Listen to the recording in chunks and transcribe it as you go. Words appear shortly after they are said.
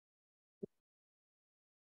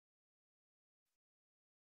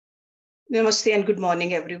Namaste and good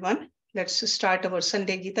morning, everyone. Let's start our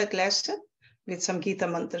Sunday Gita class with some Gita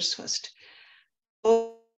mantras first.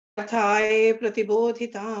 Athaye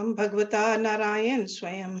pratibodhitam bhagavata narayan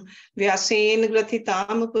swayam vyasen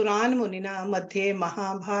grathitam puran munina madhye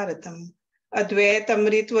mahabharatam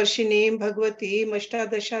advaitamrit varshinim bhagavati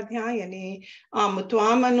mashtadashadhyayane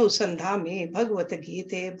amutvam anusandhame bhagavata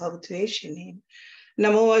gite bhavatveshine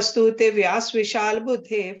नमोस्तु ते व्यास विशाल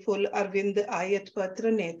बुद्धे full Arvind आयत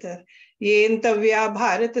पत्र नेत्र येन्तव्या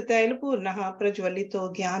भारत तैल पूर्णः प्रज्वलितो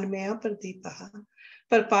ज्ञान में प्रदीपः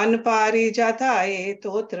परपान पारी जाताये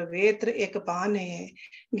तोत्र वेत्र एक पाने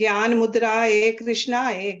ज्ञान मुद्राये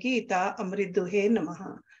कृष्णाये गीता अमृत दुहे नमः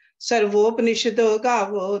सर्वोपनिषदो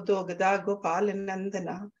गावो दोगदा गोपाल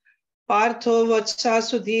नंदना पार्थो वत्सा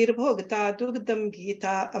सुधीर भोगता दुग्धम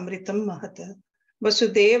गीता अमृतम महत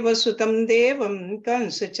वसुदेव सुतम देवम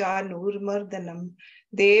कंस चानूरमर्दनम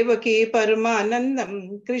देवकी परमानंदम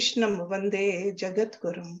कृष्णम वंदे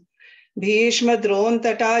जगद्गुरुम भीष्म द्रोण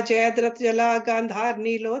तटा जयद्रथ जला गांधार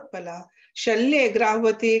नीलोत्पला शल्य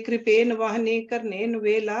ग्राहवती कृपेन वाहने कर्णेन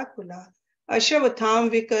वेलाकुला अश्वत्थाम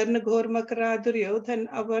विकर्ण घोर मकरा दुर्योधन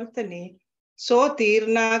अवर्तने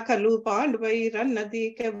सोतीर्णा खलु पांडवैरन्नदी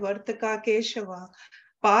के वर्तका केशवा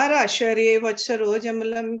पाराशर्ये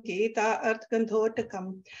वत्सरोजमलम गीता अर्थगंधोटकम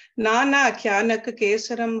नानाख्यानक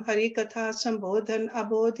केसरम हरि कथा संबोधन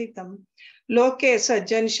अबोधितम लोके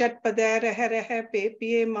सज्जन षटपदय रह रह पे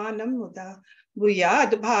पिये मानम मुदा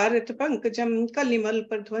भूयाद भारत पंकजम कलिमल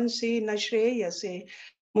प्रध्वंसी न श्रेयसे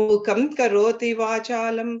मूकम करोति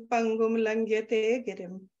वाचालम पंगुम लंघ्यते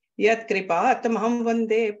गिरिम यत्कृपातमहं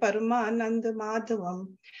वंदे परमानंद माधवम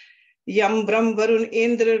यम ब्रह्म वरुण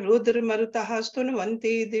इंद्र रुद्र मरुतः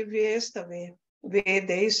स्तुन्वन्ति दिव्ये स्तवे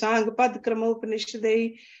वेदै सांग पद क्रमोपनिषदै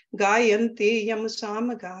गायन्ति यम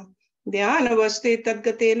सामगा ध्यानवस्थे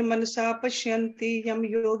तद्गतेन मनसा पश्यन्ति यम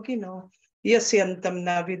योगिनो यस्यन्तं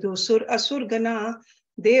न विदुसुर असुरगणा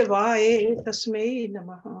देवाय तस्मै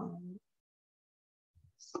नमः.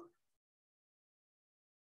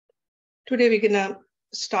 Today we're gonna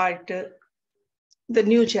start the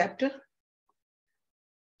new chapter.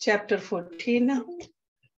 Chapter 14.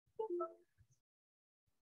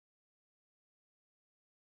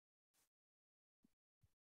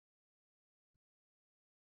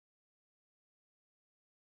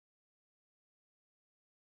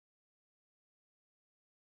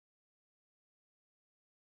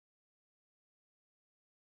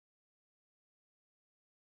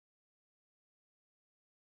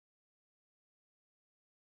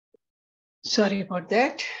 Sorry about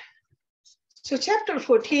that. So chapter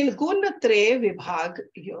 14, Gunatraya Vibhag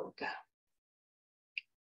Yoga.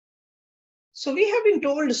 So we have been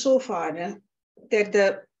told so far that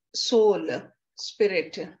the soul,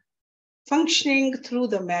 spirit, functioning through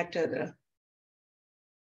the matter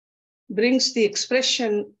brings the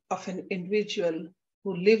expression of an individual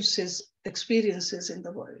who lives his experiences in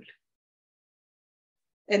the world.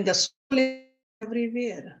 And the soul is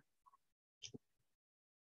everywhere,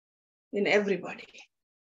 in everybody.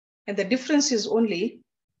 And the difference is only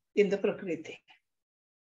in the Prakriti.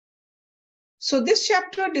 So this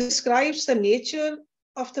chapter describes the nature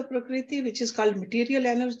of the Prakriti, which is called material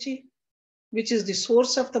energy, which is the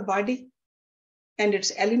source of the body and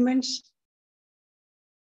its elements.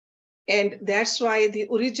 And that's why the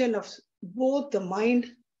origin of both the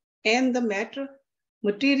mind and the matter,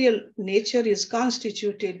 material nature, is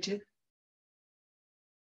constituted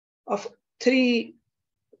of three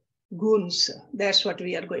guns. That's what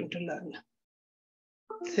we are going to learn.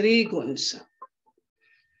 Three guns.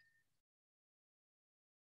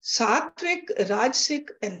 Sattvic, Rajasic,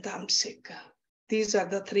 and Tamasic. These are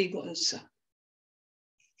the three guns.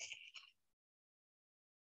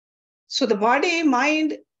 So the body,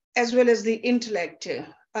 mind, as well as the intellect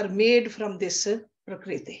are made from this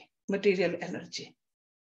Prakriti, material energy.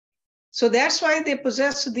 So that's why they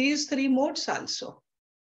possess these three modes also.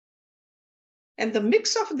 And the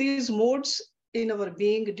mix of these modes in our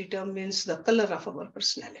being determines the color of our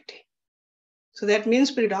personality. So that means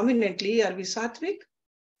predominantly are we Sattvic,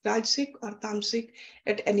 Rajasic, or Tamasic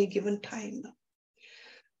at any given time.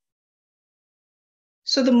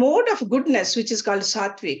 So the mode of goodness, which is called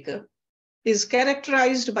Sattvic, is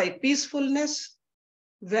characterized by peacefulness,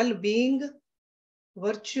 well-being,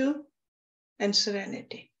 virtue, and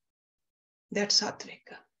serenity. That's Sattvic.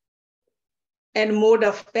 And mode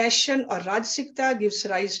of passion or Rajasikta gives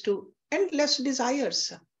rise to endless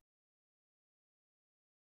desires,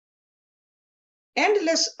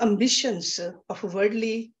 endless ambitions of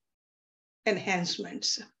worldly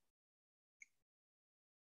enhancements.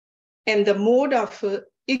 And the mode of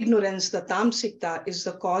ignorance, the Tamsikta, is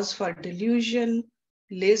the cause for delusion,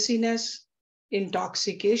 laziness,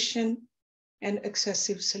 intoxication, and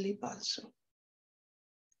excessive sleep also.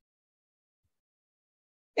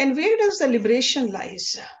 And where does the liberation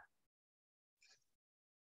lies?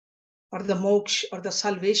 Or the moksha, or the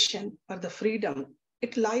salvation, or the freedom?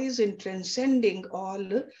 It lies in transcending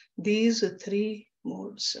all these three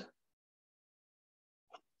modes.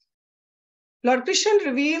 Lord Krishna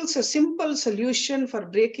reveals a simple solution for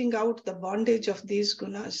breaking out the bondage of these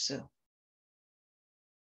gunas.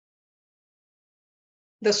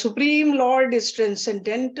 The Supreme Lord is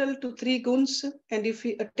transcendental to three guns, and if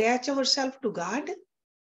we attach ourselves to God,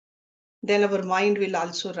 then our mind will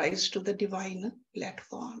also rise to the divine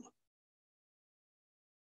platform.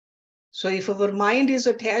 So if our mind is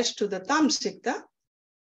attached to the tamsikta,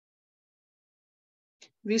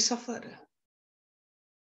 we suffer.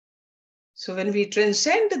 So when we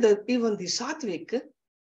transcend even the sattvic,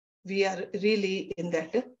 we are really in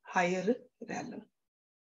that higher realm.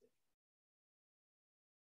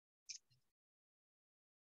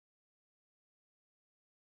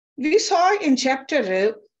 We saw in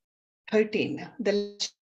chapter 13,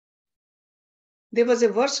 there was a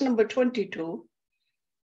verse number 22,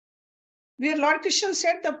 where Lord Krishna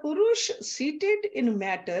said, the Purush seated in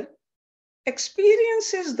matter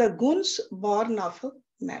experiences the guns born of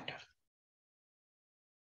matter.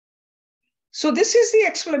 So this is the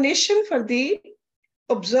explanation for the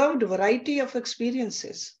observed variety of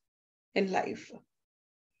experiences in life.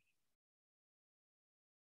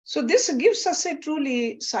 So this gives us a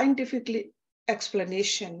truly scientific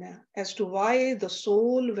explanation as to why the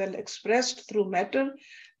soul, when expressed through matter,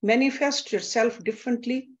 manifests itself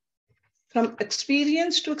differently from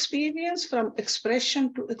experience to experience, from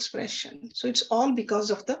expression to expression. So it's all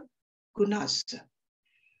because of the gunas.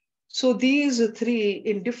 So these three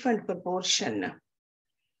in different proportion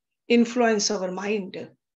influence our mind,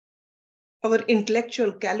 our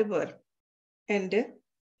intellectual caliber, and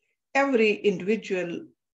every individual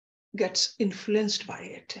gets influenced by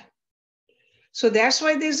it. So that's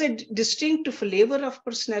why there's a distinct flavor of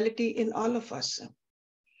personality in all of us.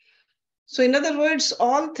 So in other words,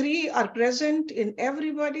 all three are present in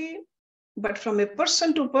everybody, but from a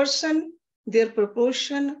person to person, their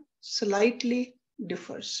proportion slightly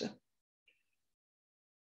differs.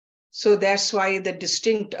 So that's why the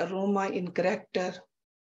distinct aroma in character,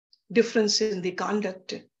 difference in the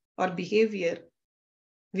conduct or behavior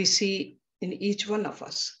we see in each one of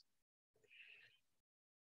us.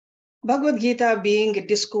 Bhagavad Gita, being a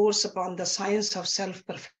discourse upon the science of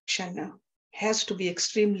self-perfection, has to be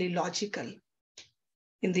extremely logical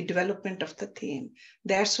in the development of the theme.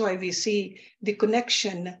 That's why we see the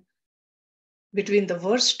connection between the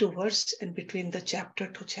verse to verse and between the chapter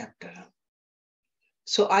to chapter.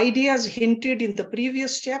 So ideas hinted in the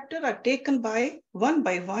previous chapter are taken by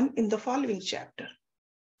one in the following chapter.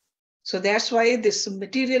 So that's why this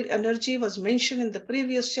material energy was mentioned in the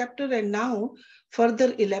previous chapter, and now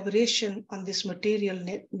further elaboration on this material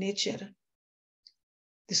nature,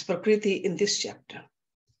 this prakriti in this chapter.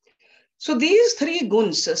 So these three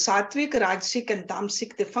guns, sattvic, rajasic, and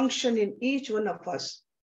tamasic, they function in each one of us.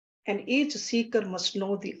 And each seeker must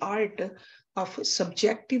know the art of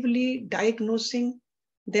subjectively diagnosing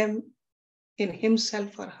them in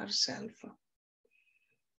himself or herself.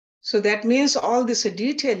 So that means all this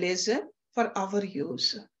detail is for our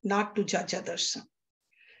use, not to judge others.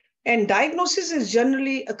 And diagnosis is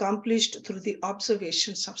generally accomplished through the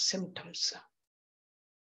observations of symptoms,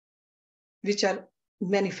 which are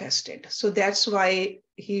manifested. So that's why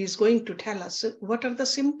he is going to tell us what are the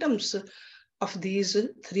symptoms of these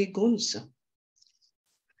three guns.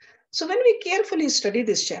 So when we carefully study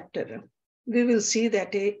this chapter, we will see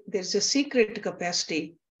that there's a secret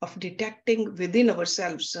capacity of detecting within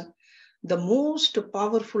ourselves the most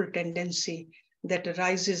powerful tendency that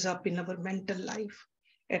rises up in our mental life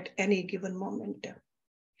at any given moment.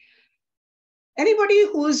 Anybody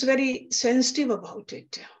who is very sensitive about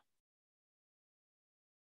it,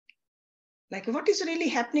 like what is really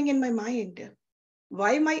happening in my mind,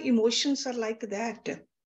 why my emotions are like that,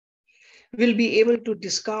 will be able to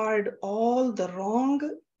discard all the wrong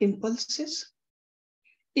impulses,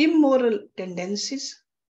 immoral tendencies,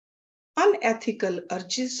 unethical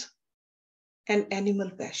urges, and animal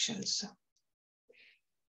passions.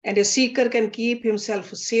 And a seeker can keep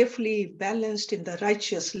himself safely balanced in the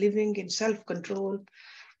righteous living, in self-control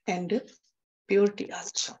and purity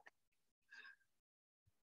also.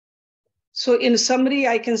 So in summary,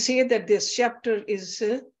 I can say that this chapter is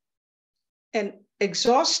an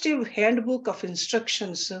exhaustive handbook of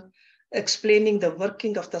instructions explaining the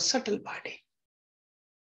working of the subtle body.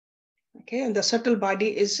 Okay, and the subtle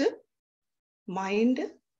body is mind,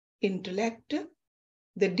 intellect,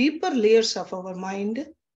 the deeper layers of our mind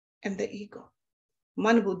and the ego.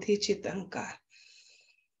 Man, buddhi, chit, ahankar.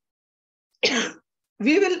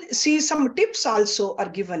 We will see some tips also are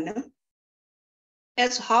given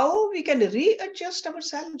as how we can readjust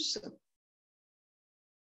ourselves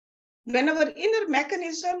when our inner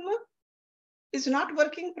mechanism is not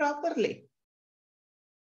working properly.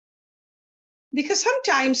 Because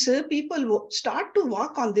sometimes people start to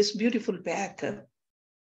walk on this beautiful path,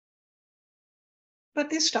 but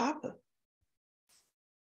they stop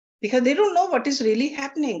because they don't know what is really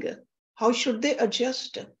happening. How should they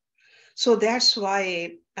adjust? So that's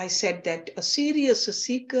why I said that a serious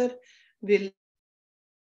seeker will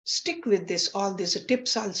stick with this, all these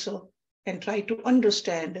tips also, and try to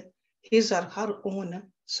understand his or her own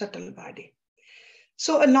subtle body.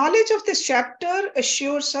 So a knowledge of this chapter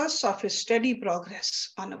assures us of a steady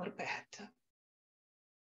progress on our path.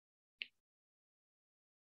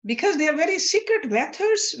 Because they are very secret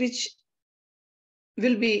methods which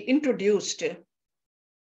will be introduced,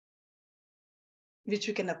 which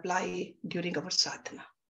we can apply during our sadhana.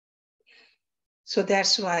 So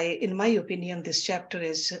that's why, in my opinion, this chapter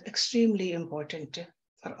is extremely important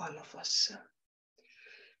for all of us.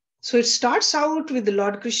 So it starts out with the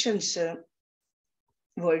Lord Krishna's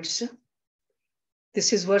words.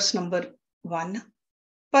 This is verse number 1.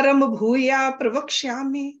 Param bhuya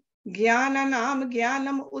pravakshyami jnananam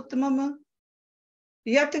jnanam uttamam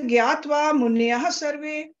yat gyatva munyah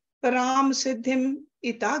sarve param siddhim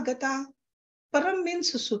itagata. Param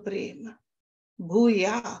means supreme.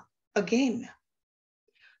 Bhuya, again.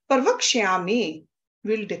 Pravakshyami,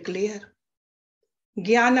 will declare.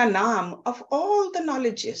 Jnananam, of all the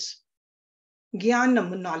knowledges.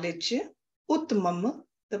 Jnanam, knowledge. Uttamam,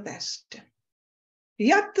 the best.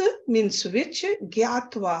 Yat means which,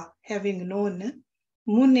 gyatva, having known,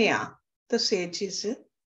 munya, the sages,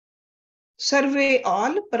 sarve,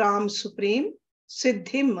 all, param, supreme,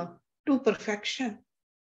 siddhim, to perfection,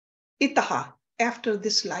 itaha, after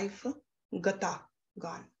this life, gata,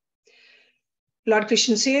 gone. Lord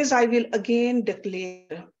Krishna says, I will again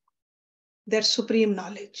declare that supreme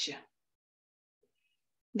knowledge,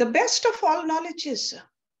 the best of all knowledges,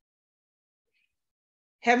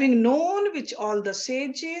 having known which all the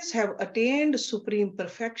sages have attained supreme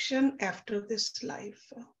perfection after this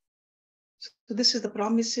life. So this is the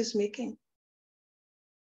promise he's making.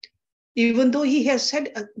 Even though he has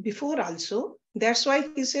said before also, that's why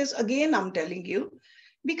he says, again, I'm telling you,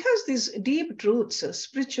 because these deep truths,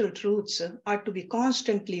 spiritual truths, are to be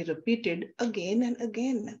constantly repeated again and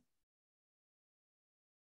again.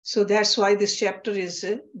 So that's why this chapter is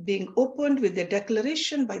being opened with the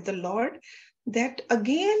declaration by the Lord that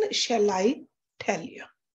again shall I tell you,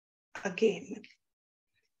 again.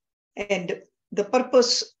 And the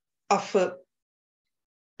purpose of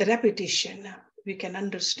repetition, we can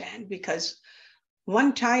understand, because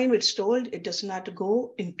one time it's told, it does not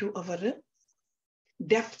go into our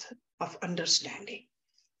depth of understanding.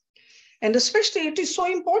 And especially it is so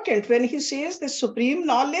important when he says the supreme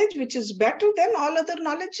knowledge, which is better than all other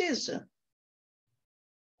knowledges.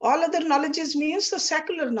 All other knowledges means the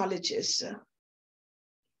secular knowledges.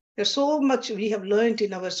 There's so much we have learned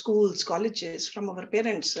in our schools, colleges, from our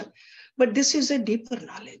parents, but this is a deeper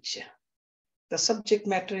knowledge. The subject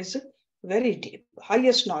matter is very deep,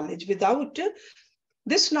 highest knowledge. Without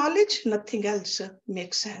this knowledge, nothing else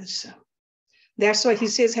makes sense. That's why he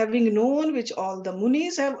says, having known which all the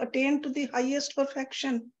munis have attained to the highest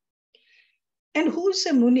perfection. And who is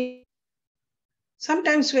a muni?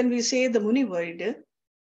 Sometimes when we say the muni word,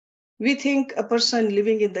 we think a person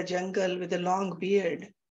living in the jungle with a long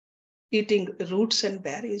beard, eating roots and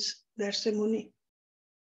berries. That's a muni.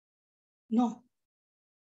 No.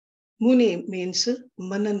 Muni means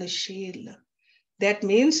mananashil. That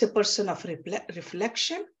means a person of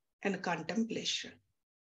reflection and contemplation.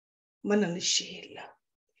 Mananashil.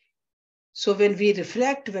 So when we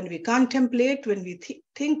reflect, when we contemplate, when we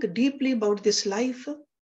think deeply about this life,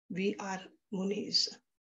 we are munis.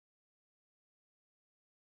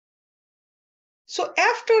 So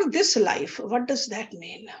after this life, what does that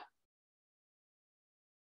mean?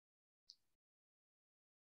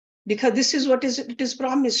 Because this is what it is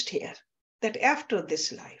promised here, that after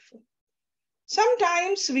this life.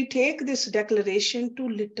 Sometimes we take this declaration too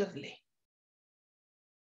literally.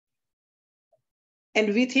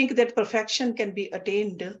 And we think that perfection can be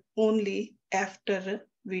attained only after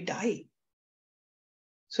we die.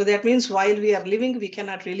 So that means while we are living, we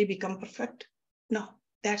cannot really become perfect. No,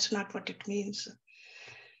 that's not what it means.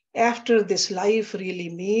 After this life really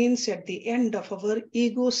means at the end of our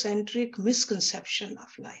egocentric misconception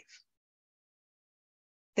of life.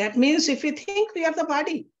 That means if we think we are the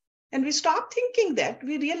body, And we stop thinking that,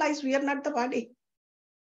 we realize we are not the body.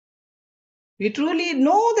 We truly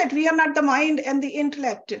know that we are not the mind and the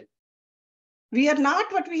intellect. We are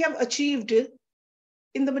not what we have achieved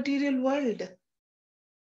in the material world.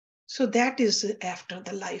 So that is after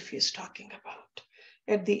the life he is talking about.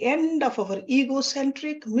 At the end of our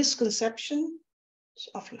egocentric misconception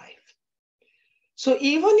of life. So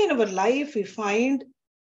even in our life, we find,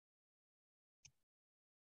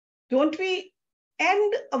 don't we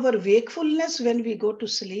end our wakefulness when we go to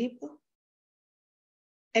sleep?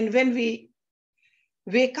 And when we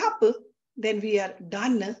wake up, then we are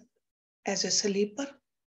done as a sleeper.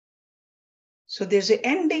 So there's an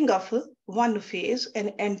ending of one phase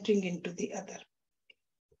and entering into the other.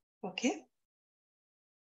 Okay?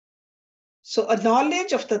 So a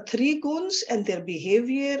knowledge of the three guns and their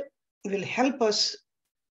behavior will help us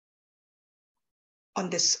on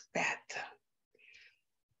this path.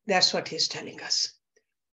 That's what he's telling us.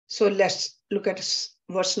 So let's look at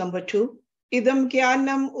verse number 2. Idam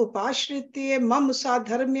jnanam upashritye mam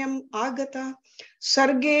sadharmyam agata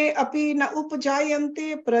sarge api na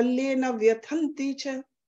upajayante pralle na vyathanti cha.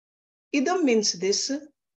 Idam means this,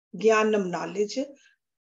 jnanam knowledge,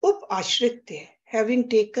 upashritye, having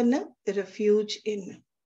taken refuge in.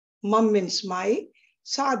 Mam means my,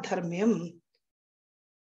 sadharmyam,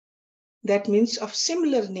 that means of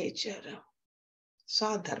similar nature.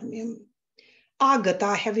 Sadharmyam.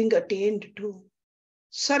 Agata, having attained to.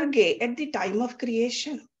 Sarge, at the time of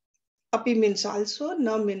creation. Api means also,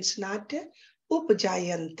 na means not.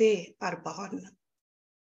 Upajayante, are born.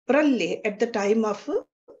 Pralle, at the time of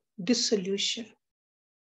dissolution.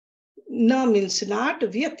 Na means not.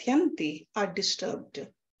 Vyatyanti, are disturbed.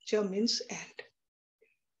 Ja means and.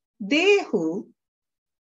 They who,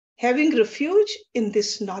 having refuge in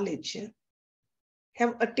this knowledge,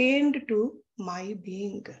 have attained to my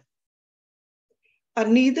being, are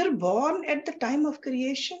neither born at the time of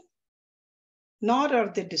creation, nor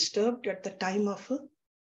are they disturbed at the time of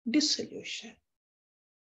dissolution.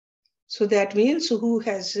 So that means who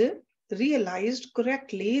has realized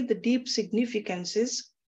correctly the deep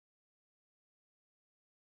significances,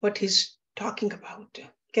 what he's talking about,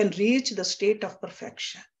 can reach the state of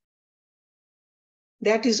perfection.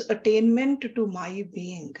 That is attainment to my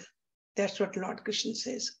being. That's what Lord Krishna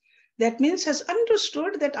says. That means has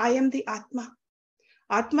understood that I am the Atma.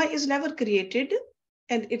 Atma is never created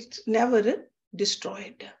and it's never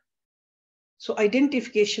destroyed. So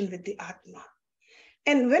identification with the Atma.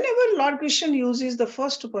 And whenever Lord Krishna uses the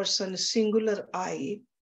first person singular I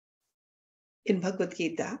in Bhagavad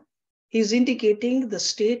Gita, he is indicating the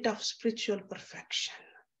state of spiritual perfection.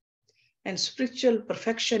 And spiritual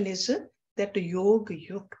perfection is that yoga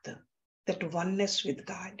yukta, that oneness with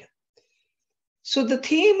God. So the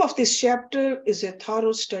theme of this chapter is a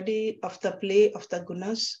thorough study of the play of the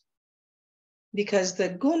gunas, because the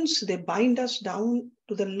guns, they bind us down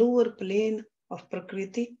to the lower plane of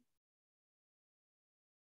Prakriti.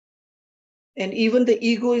 And even the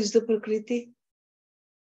ego is the Prakriti.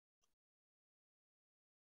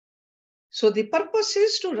 So the purpose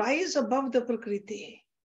is to rise above the Prakriti,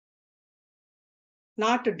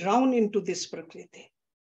 not to drown into this Prakriti.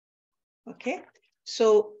 Okay?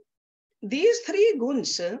 So these three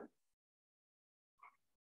guns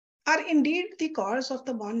are indeed the cause of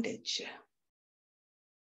the bondage.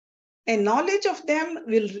 And knowledge of them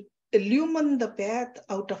will illumine the path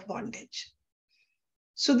out of bondage.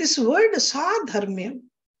 So this word sadharmyam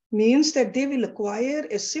means that they will acquire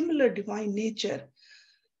a similar divine nature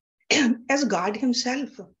as God himself.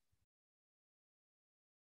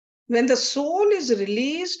 When the soul is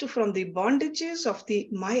released from the bondages of the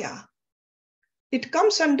Maya, it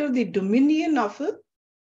comes under the dominion of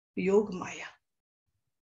Yoga Maya,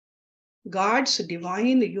 God's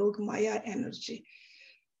divine Yoga Maya energy.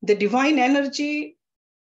 The divine energy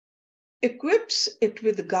equips it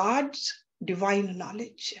with God's divine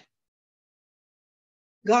knowledge,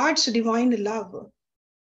 God's divine love,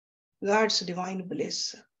 God's divine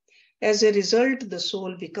bliss. As a result, the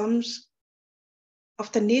soul becomes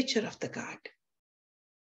of the nature of the God.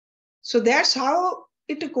 So that's how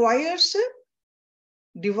it acquires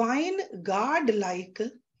divine God-like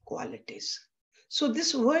qualities. So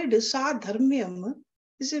this word sadharmyam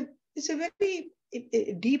is a very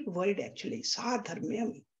deep word actually,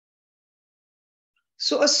 sadharmyam.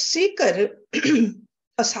 So a seeker,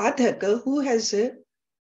 a sadhaka who has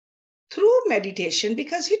through meditation,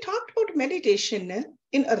 because he talked about meditation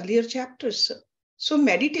in earlier chapters. So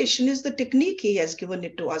meditation is the technique he has given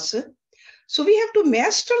it to us. So we have to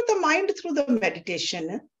master the mind through the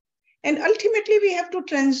meditation. And ultimately, we have to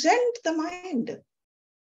transcend the mind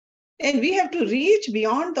And we have to reach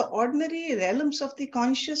beyond the ordinary realms of the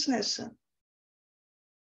consciousness.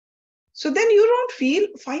 So then you don't feel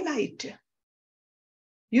finite.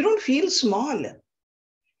 You don't feel small.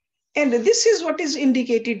 And this is what is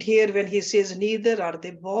indicated here when he says, neither are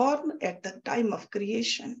they born at the time of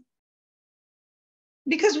creation.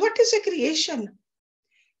 Because what is a creation?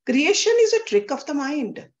 Creation is a trick of the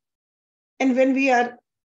mind. And when we are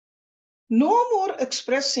no more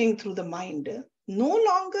expressing through the mind, no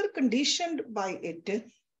longer conditioned by it,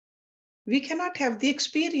 we cannot have the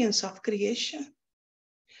experience of creation.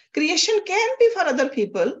 Creation can be for other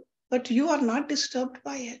people, but you are not disturbed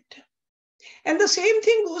by it. And the same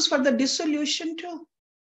thing goes for the dissolution too.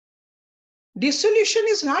 Dissolution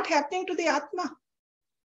is not happening to the Atma.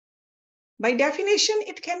 By definition,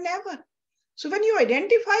 it can never. So when you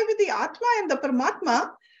identify with the Atma and the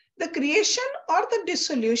Paramatma, the creation or the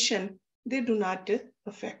dissolution, they do not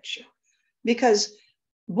affect you. Because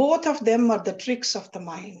both of them are the tricks of the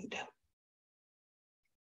mind.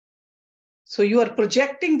 So you are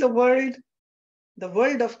projecting the world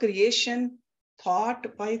of creation,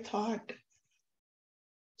 thought by thought.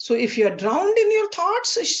 So if you are drowned in your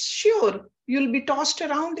thoughts, sure, you'll be tossed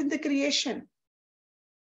around in the creation.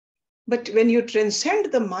 But when you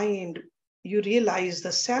transcend the mind, you realize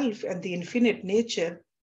the self and the infinite nature.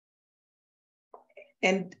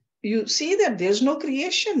 And you see that there's no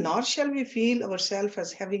creation, nor shall we feel ourselves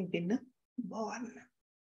as having been born.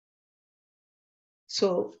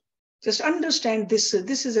 So just understand this.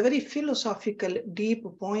 This is a very philosophical, deep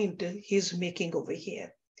point he's making over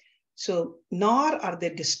here. So nor are they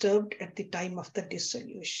disturbed at the time of the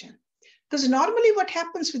dissolution. Because normally what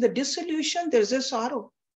happens with the dissolution, there's a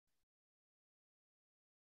sorrow.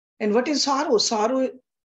 And what is sorrow? Sorrow,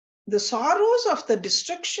 the sorrows of the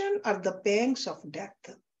destruction are the pangs of death.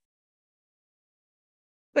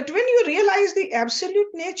 But when you realize the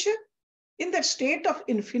absolute nature in that state of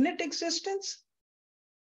infinite existence,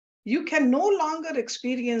 you can no longer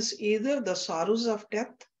experience either the sorrows of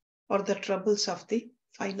death or the troubles of the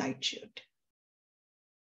finitude.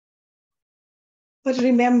 But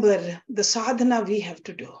remember the sadhana we have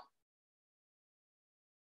to do.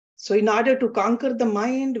 So in order to conquer the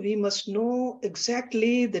mind, we must know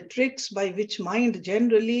exactly the tricks by which mind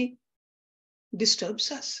generally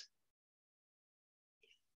disturbs us.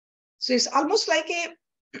 So it's almost like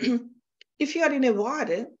if you are in a war,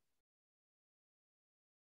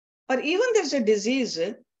 or even there's a disease,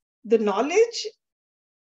 the knowledge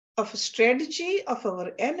of strategy of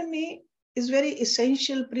our enemy is very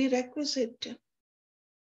essential prerequisite.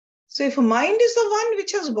 So if mind is the one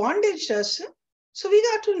which has bondaged us, so we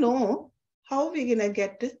got to know how we're going to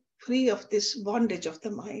get free of this bondage of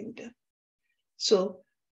the mind. So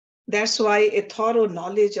that's why a thorough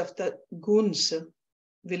knowledge of the guns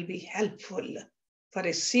will be helpful for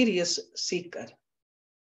a serious seeker.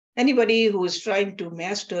 Anybody who is trying to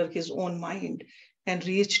master his own mind and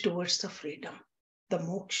reach towards the freedom, the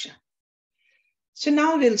moksha. So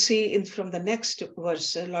now we'll see from the next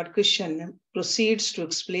verse, Lord Krishna proceeds to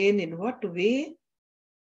explain in what way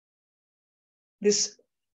this,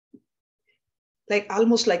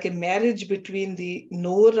 almost like a marriage between the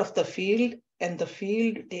knower of the field and the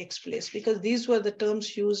field takes place, because these were the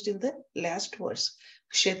terms used in the last verse,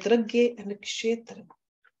 kshetragya and kshetra.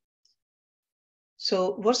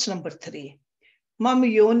 So verse number 3, mam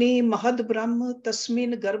yoni mahad brahma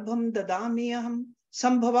tasmin garbham dadamiyaham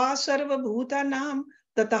sambhava sarva bhutanam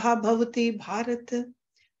tataha bhavati bharat.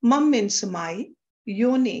 Mam means my,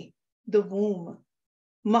 yoni, the womb,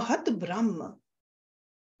 mahad brahma.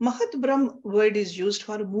 Mahat Brahm word is used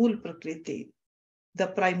for Mool Prakriti, the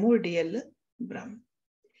primordial Brahm.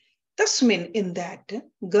 Tasmin, in that,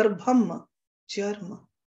 Garbham, germ,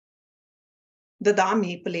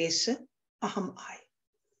 Dadami, place, Aham, I.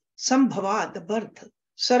 Sambhava, the birth,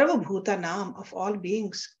 Sarva Bhutanam, of all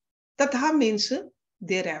beings. Tatha means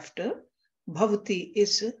thereafter, Bhavati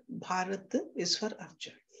is Bharat, is for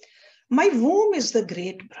Arjuna. My womb is the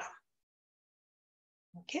great Brahm.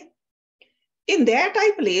 Okay? In that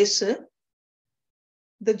I place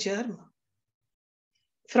the germ,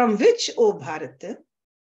 from which, O Bharata,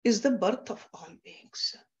 is the birth of all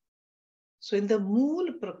beings. So in the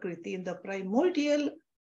Mool Prakriti, in the primordial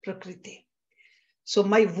Prakriti. So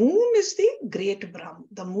my womb is the great Brahm,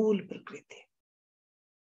 the Mool Prakriti.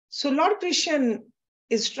 So Lord Krishna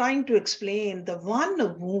is trying to explain the one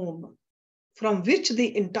womb from which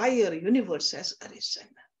the entire universe has arisen.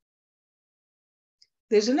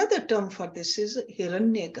 There's another term for this, is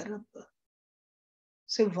Hiranya Garbha.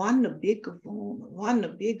 So one big womb,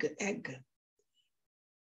 one big egg.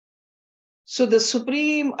 So the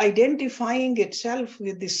Supreme identifying itself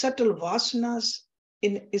with the subtle vasanas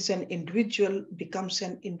is an individual becomes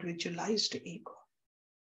an individualized ego.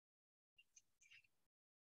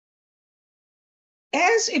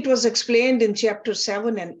 As it was explained in chapter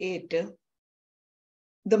 7 and 8,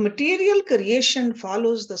 the material creation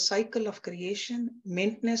follows the cycle of creation,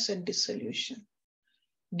 maintenance, and dissolution.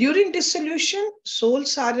 During dissolution,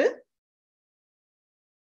 souls are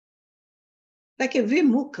like a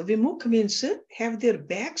vimukh. Vimukh means have their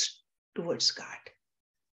backs towards God.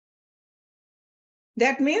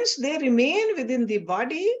 That means they remain within the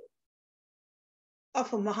body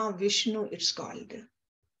of Mahavishnu, it's called.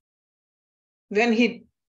 When he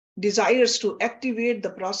desires to activate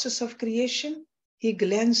the process of creation, he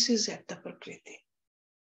glances at the Prakriti.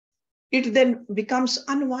 It then becomes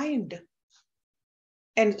unwind.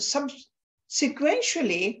 And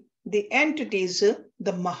subsequently, the entities,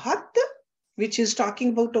 the Mahat, which is talking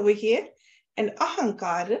about over here, and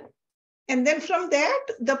Ahankar, and then from that,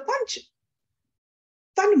 the Panch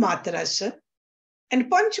Tanmatras and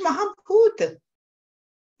Panch Mahabhut.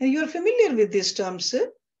 And you're familiar with these terms.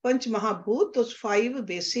 Panch Mahabhut, those 5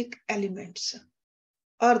 basic elements,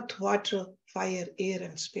 earth, water, fire, air,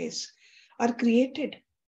 and space, are created.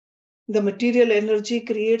 The material energy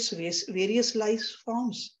creates various life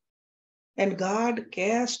forms, and God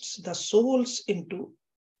casts the souls into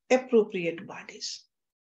appropriate bodies,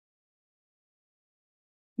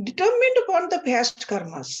 determined upon the past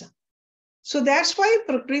karmas. So that's why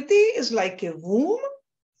Prakriti is like a womb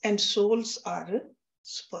and souls are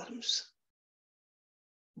sperms.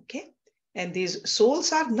 Okay? And these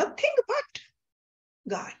souls are nothing but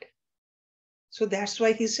God. So that's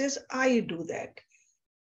why he says, I do that.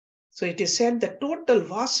 So it is said the total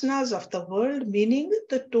vasanas of the world, meaning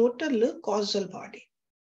the total causal body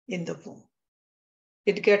in the womb.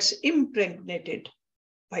 It gets impregnated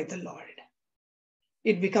by the Lord.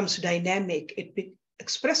 It becomes dynamic. It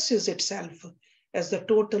expresses itself as the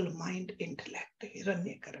total mind intellect,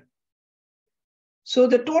 Hiranyakara. So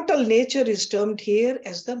the total nature is termed here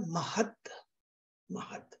as the Mahat,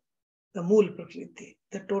 the Mool Prakriti,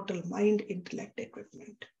 the total mind intellect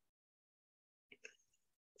equipment,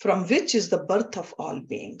 from which is the birth of all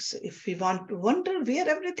beings. If we want to wonder where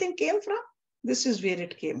everything came from, this is where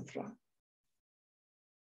it came from.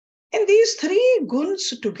 And these 3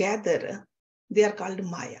 guns together, they are called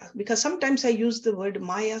Maya, because sometimes I use the word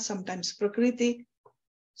Maya, sometimes Prakriti,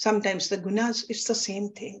 sometimes the gunas, it's the same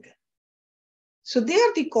thing. So they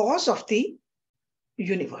are the cause of the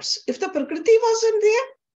universe. If the Prakriti wasn't there,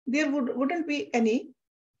 there wouldn't be any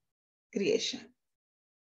creation.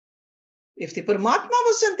 If the Paramatma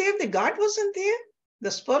wasn't there, the God wasn't there, the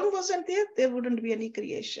sperm wasn't there, there wouldn't be any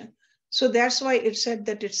creation. So that's why it said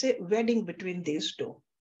that it's a wedding between these 2.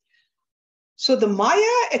 So the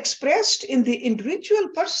Maya expressed in the individual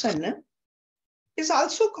person is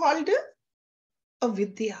also called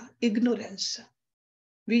avidya, ignorance.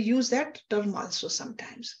 We use that term also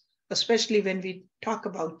sometimes, especially when we talk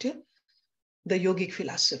about the yogic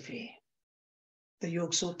philosophy, the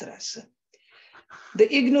Yoga Sutras.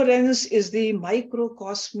 The ignorance is the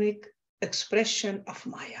microcosmic expression of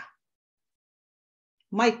Maya.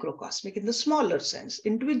 Microcosmic in the smaller sense,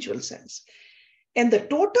 individual sense. And the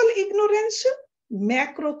total ignorance,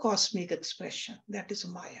 macrocosmic expression, that is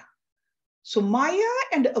Maya. So Maya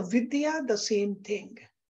and avidya, the same thing.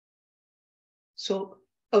 So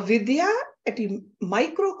avidya at a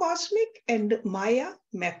microcosmic and Maya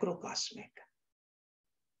macrocosmic.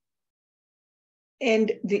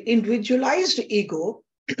 And the individualized ego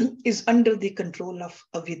is under the control of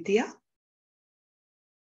avidya.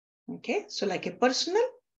 Okay, so like a personal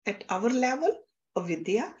at our level,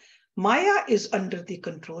 avidya. Maya is under the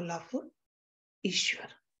control of Ishwar.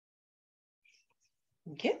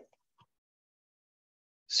 Okay.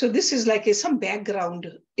 So this is like some background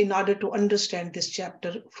in order to understand this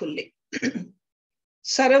chapter fully.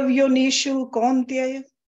 Saravyonishu Kauntya,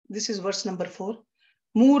 this is verse number 4.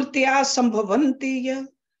 Murtya sambhavantiya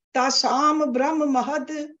tasam brahma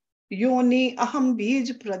mahad yoni aham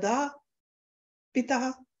bij prada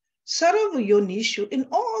pita. Saravyonishu, in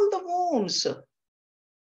all the wombs.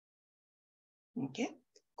 Okay.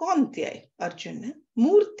 Kauntya, Arjuna,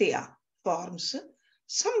 Murtya, forms,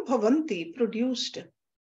 Sambhavanti, produced,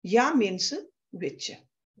 Ya means which,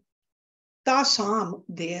 Tasam,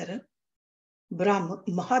 there, Brahm,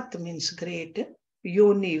 Mahat means great,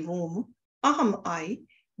 Yoni, womb, Aham, I,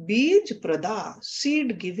 Bij, Prada,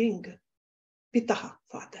 seed giving, Pitaha,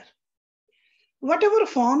 father. Whatever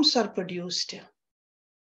forms are produced,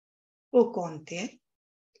 O Kauntya,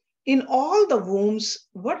 in all the wombs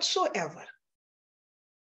whatsoever.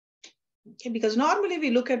 Okay, because normally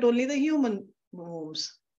we look at only the human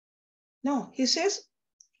wombs. No, he says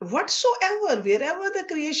whatsoever, wherever the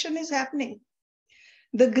creation is happening,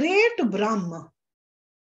 the great Brahma,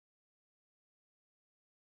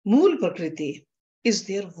 Mool Prakriti, is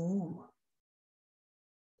their womb.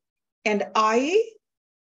 And I,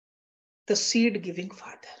 the seed-giving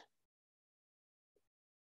father.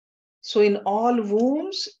 So in all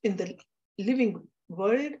wombs in the living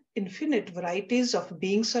world, infinite varieties of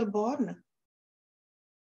beings are born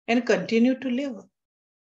and continue to live.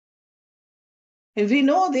 And we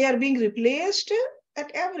know they are being replaced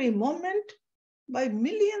at every moment by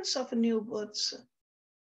millions of new births.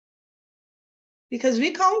 Because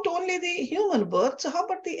we count only the human births. How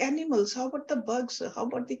about the animals? How about the bugs? How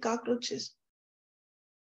about the cockroaches?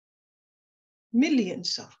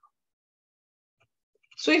 Millions of.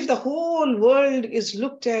 So if the whole world is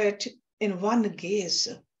looked at in one gaze,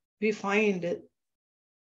 we find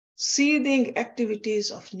seething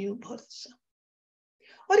activities of new births.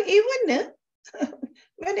 Or even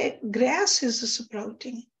when a grass is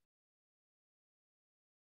sprouting.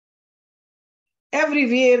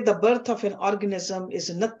 Everywhere the birth of an organism is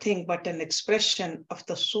nothing but an expression of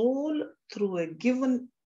the soul through a given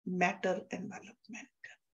matter envelopment.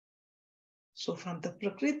 So from the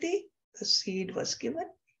Prakriti, the seed was given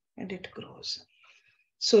and it grows.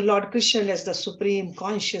 So Lord Krishna, as the supreme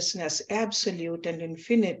consciousness, absolute and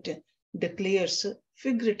infinite, declares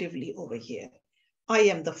figuratively over here, I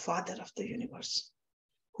am the father of the universe,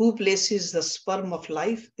 who places the sperm of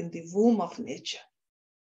life in the womb of nature.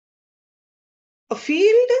 A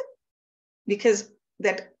field, because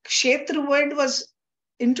that Kshetra word was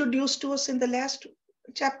introduced to us in the last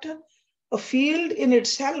chapter, a field in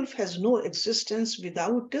itself has no existence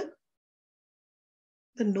without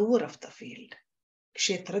the knower of the field,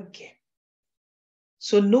 Kshetragya.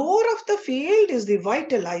 So knower of the field is the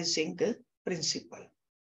vitalizing principle.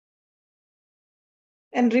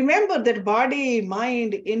 And remember that body,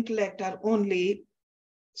 mind, intellect are only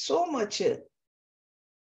so much,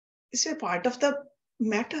 it's a part of the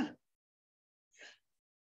matter.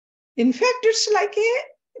 In fact, it's like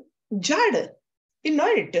a jad,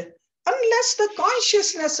 inert, unless the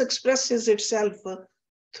consciousness expresses itself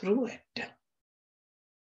through it.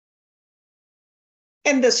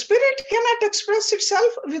 And the spirit cannot express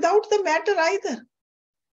itself without the matter either.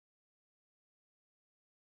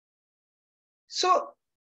 So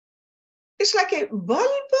it's like a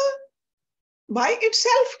bulb by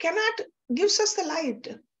itself cannot give us the light.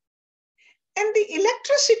 And the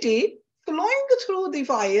electricity flowing through the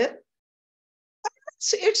wire,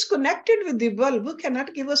 it's connected with the bulb,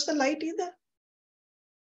 cannot give us the light either.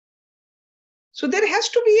 So there has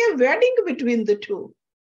to be a wedding between the two,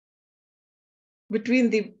 between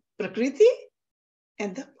the Prakriti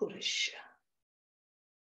and the Purusha.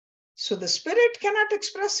 So the spirit cannot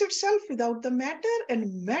express itself without the matter,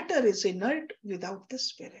 and matter is inert without the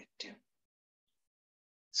spirit.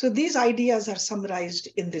 So these ideas are summarized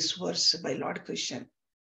in this verse by Lord Krishna,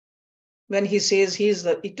 when he says he is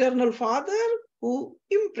the eternal Father who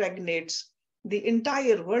impregnates the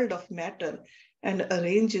entire world of matter and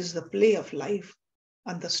arranges the play of life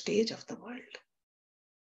on the stage of the world.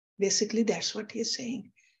 Basically, that's what he's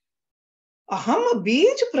saying. Aham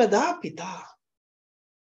bij pradapita.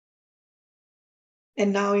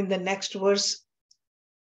 And now in the next verse,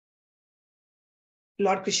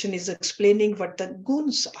 Lord Krishna is explaining what the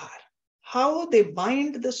guns are, how they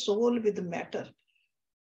bind the soul with matter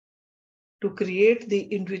to create the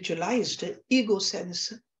individualized ego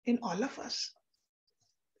sense in all of us.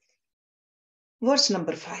 Verse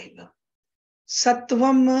number 5.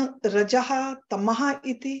 Sattvam rajaha tamaha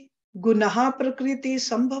iti gunaha prakriti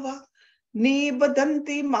sambhava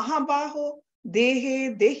nibadanti mahabaho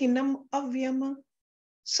dehe dehinam avyam.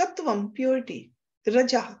 Sattvam, purity,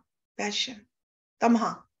 rajaha, passion,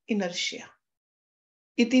 tamaha, inertia.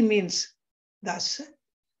 Iti means thus,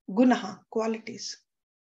 gunaha, qualities.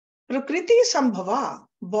 Prakriti sambhava,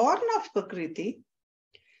 born of Prakriti,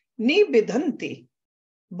 nibidanti,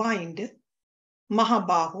 bind,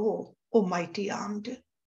 mahabaho, O mighty armed,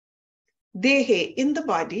 dehe, in the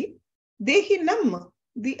body, dehinam,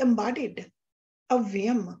 the embodied,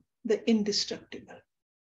 avyam, the indestructible.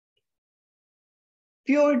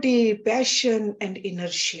 Purity, passion, and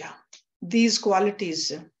inertia, these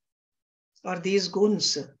qualities or these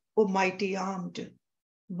guns, O mighty armed,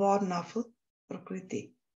 born of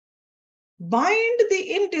Prakriti, bind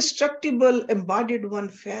the indestructible embodied one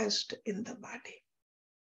fast in the body.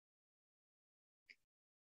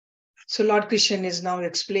 So Lord Krishna is now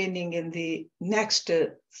explaining in the next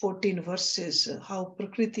 14 verses how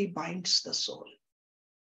Prakriti binds the soul.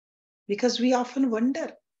 Because we often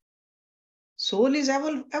wonder, soul is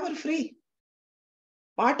ever free,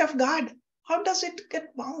 part of God. How does it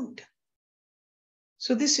get bound?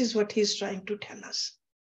 So this is what he's trying to tell us.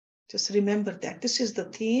 Just remember that. This is the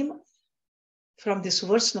theme from this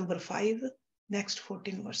verse number 5, next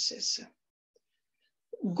 14 verses.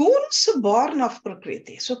 Guns born of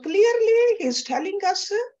Prakriti. So clearly he's telling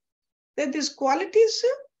us that these qualities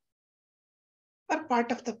are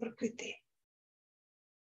part of the Prakriti.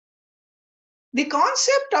 The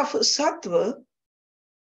concept of sattva,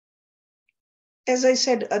 as I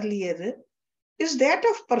said earlier, is that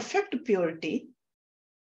of perfect purity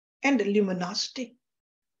and luminosity.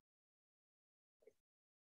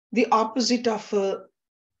 The opposite of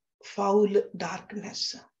foul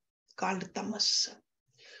darkness, called tamas.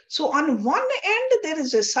 So on one end, there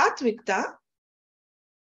is a sattvikta,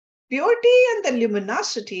 purity and the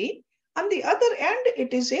luminosity. On the other end,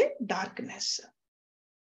 it is a darkness.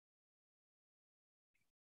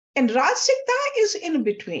 And rajasikta is in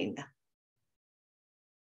between,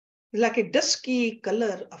 like a dusky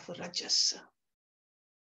color of rajas.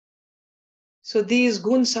 So these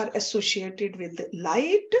guns are associated with the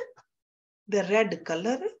light, the red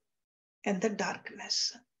color, and the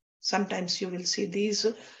darkness. Sometimes you will see these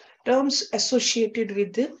terms associated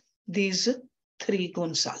with these three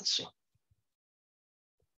guns also.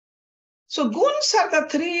 So guns are the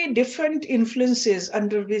three different influences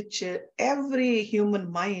under which every human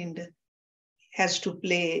mind has to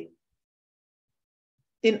play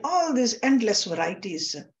in all these endless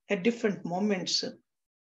varieties at different moments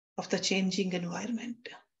of the changing environment.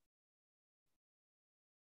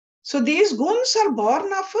 So these guns are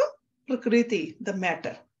born of Prakriti, the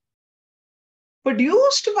matter,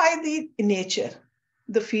 produced by the nature,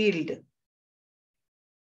 the field.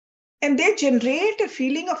 And they generate a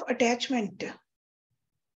feeling of attachment.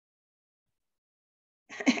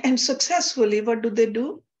 And successfully, what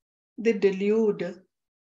do? They delude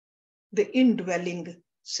the indwelling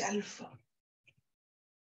self.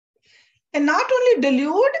 And not only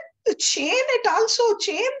delude, it also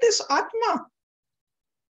chain this Atma.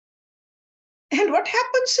 And what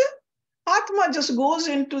happens? Atma just goes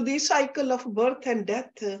into the cycle of birth and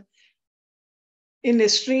death in a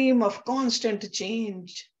stream of constant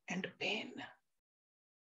change and pain.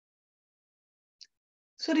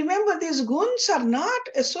 So remember, these guns are not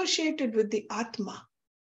associated with the Atma.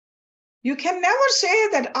 You can never say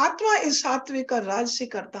that Atma is sattvic or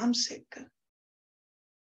rajasic or tamasic.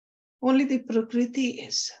 Only the Prakriti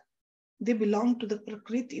is. They belong to the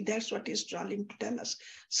Prakriti. That's what he's trying to tell us.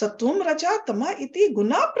 Sattvam raja tama iti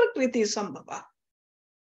guna prakriti sambhava.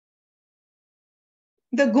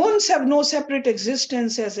 The guns have no separate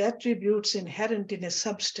existence as attributes inherent in a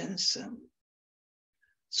substance.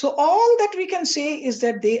 So all that we can say is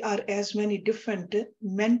that they are as many different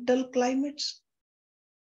mental climates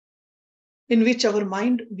in which our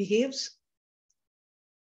mind behaves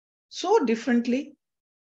so differently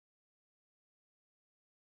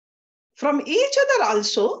from each other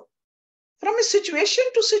also, from a situation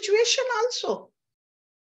to situation also.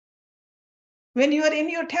 When you are in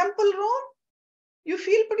your temple room, you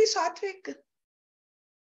feel pretty sattvic.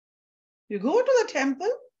 You go to the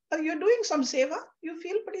temple or you're doing some seva, you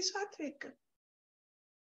feel pretty sattvic.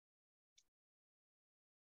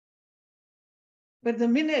 But the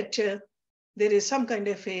minute there is some kind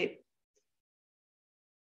of two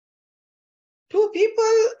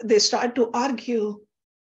people, they start to argue.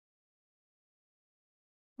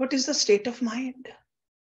 What is the state of mind?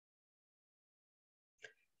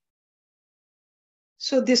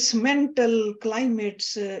 So this mental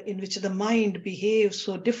climates in which the mind behaves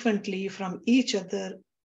so differently from each other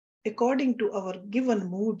according to our given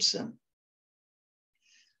moods.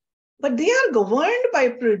 But they are governed by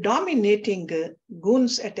predominating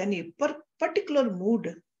guns at any particular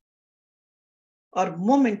mood or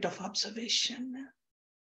moment of observation.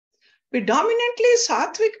 Predominantly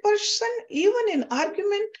sattvic person, even in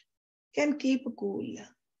argument, can keep cool.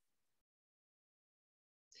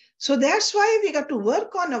 So that's why we got to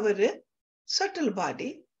work on our subtle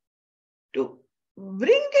body to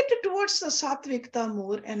bring it towards the sattvikta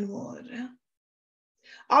more and more.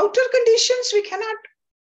 Outer conditions we cannot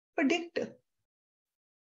predict.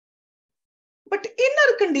 But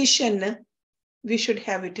inner condition, we should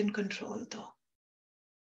have it in control though.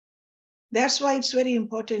 That's why it's very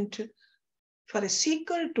important for a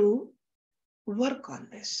seeker to work on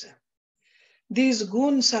this. These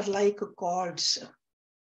guns are like cords.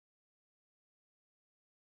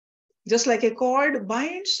 Just like a cord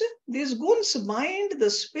binds, these guns bind the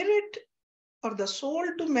spirit or the soul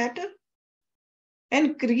to matter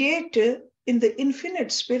and create in the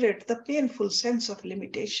infinite spirit the painful sense of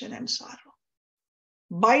limitation and sorrow.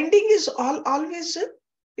 Binding is always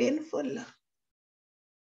painful.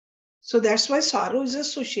 So that's why sorrow is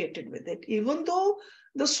associated with it. Even though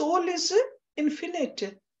the soul is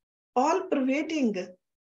infinite, all-pervading,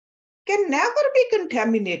 can never be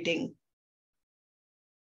contaminating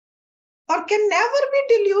or can never be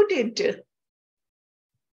deluded.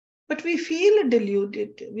 But we feel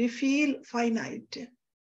deluded, we feel finite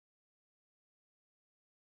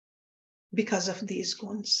because of these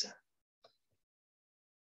guns.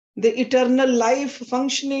 The eternal life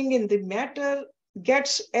functioning in the matter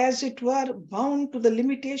gets, as it were, bound to the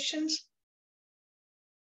limitations,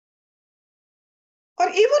 or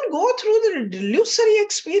even go through the delusory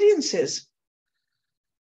experiences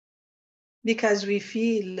because we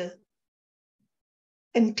feel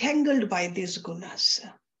entangled by these gunas.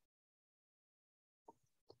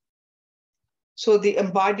 So the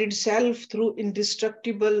embodied self, through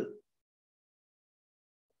indestructible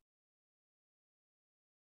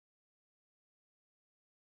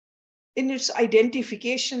in its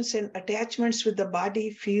identifications and attachments with the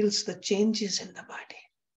body, feels the changes in the body.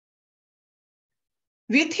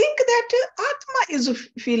 We think that Atma is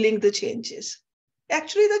feeling the changes.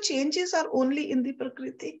 Actually, the changes are only in the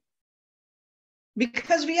Prakriti,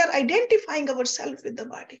 because we are identifying ourselves with the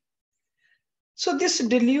body. So this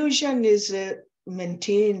delusion is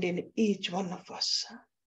maintained in each one of us.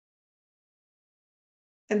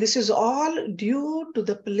 And this is all due to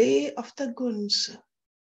the play of the guns.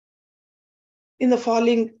 In the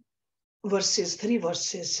following verses, 3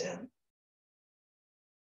 verses,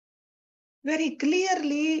 very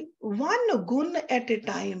clearly, one gun at a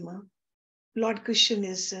time, Lord Krishna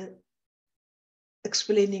is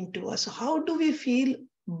explaining to us, how do we feel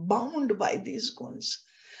bound by these guns?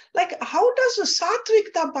 Like, how does the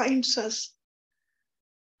Satvikta binds us?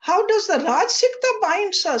 How does the Rajsikta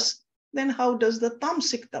binds us? Then how does the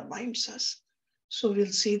Tamsikta binds us? So we'll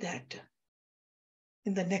see that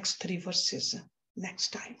in the next 3 verses next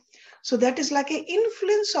time. So that is like an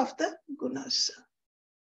influence of the gunas.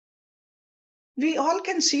 We all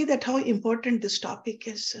can see that how important this topic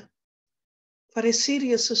is for a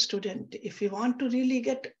serious student. If we want to really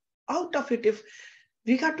get out of it, if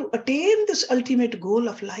we got to attain this ultimate goal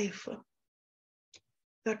of life,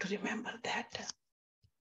 we got to remember that.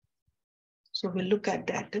 So we'll look at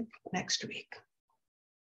that next week.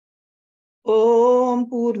 Om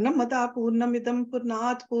Purnamada Purnamidam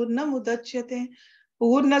Purnat Purnamudachyate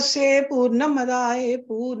Purnasya Purnamadaye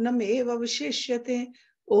Purnameva Vishishyate.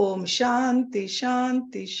 Om Shanti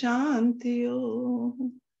Shanti Shanti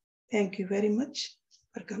Om. Thank you very much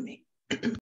for coming.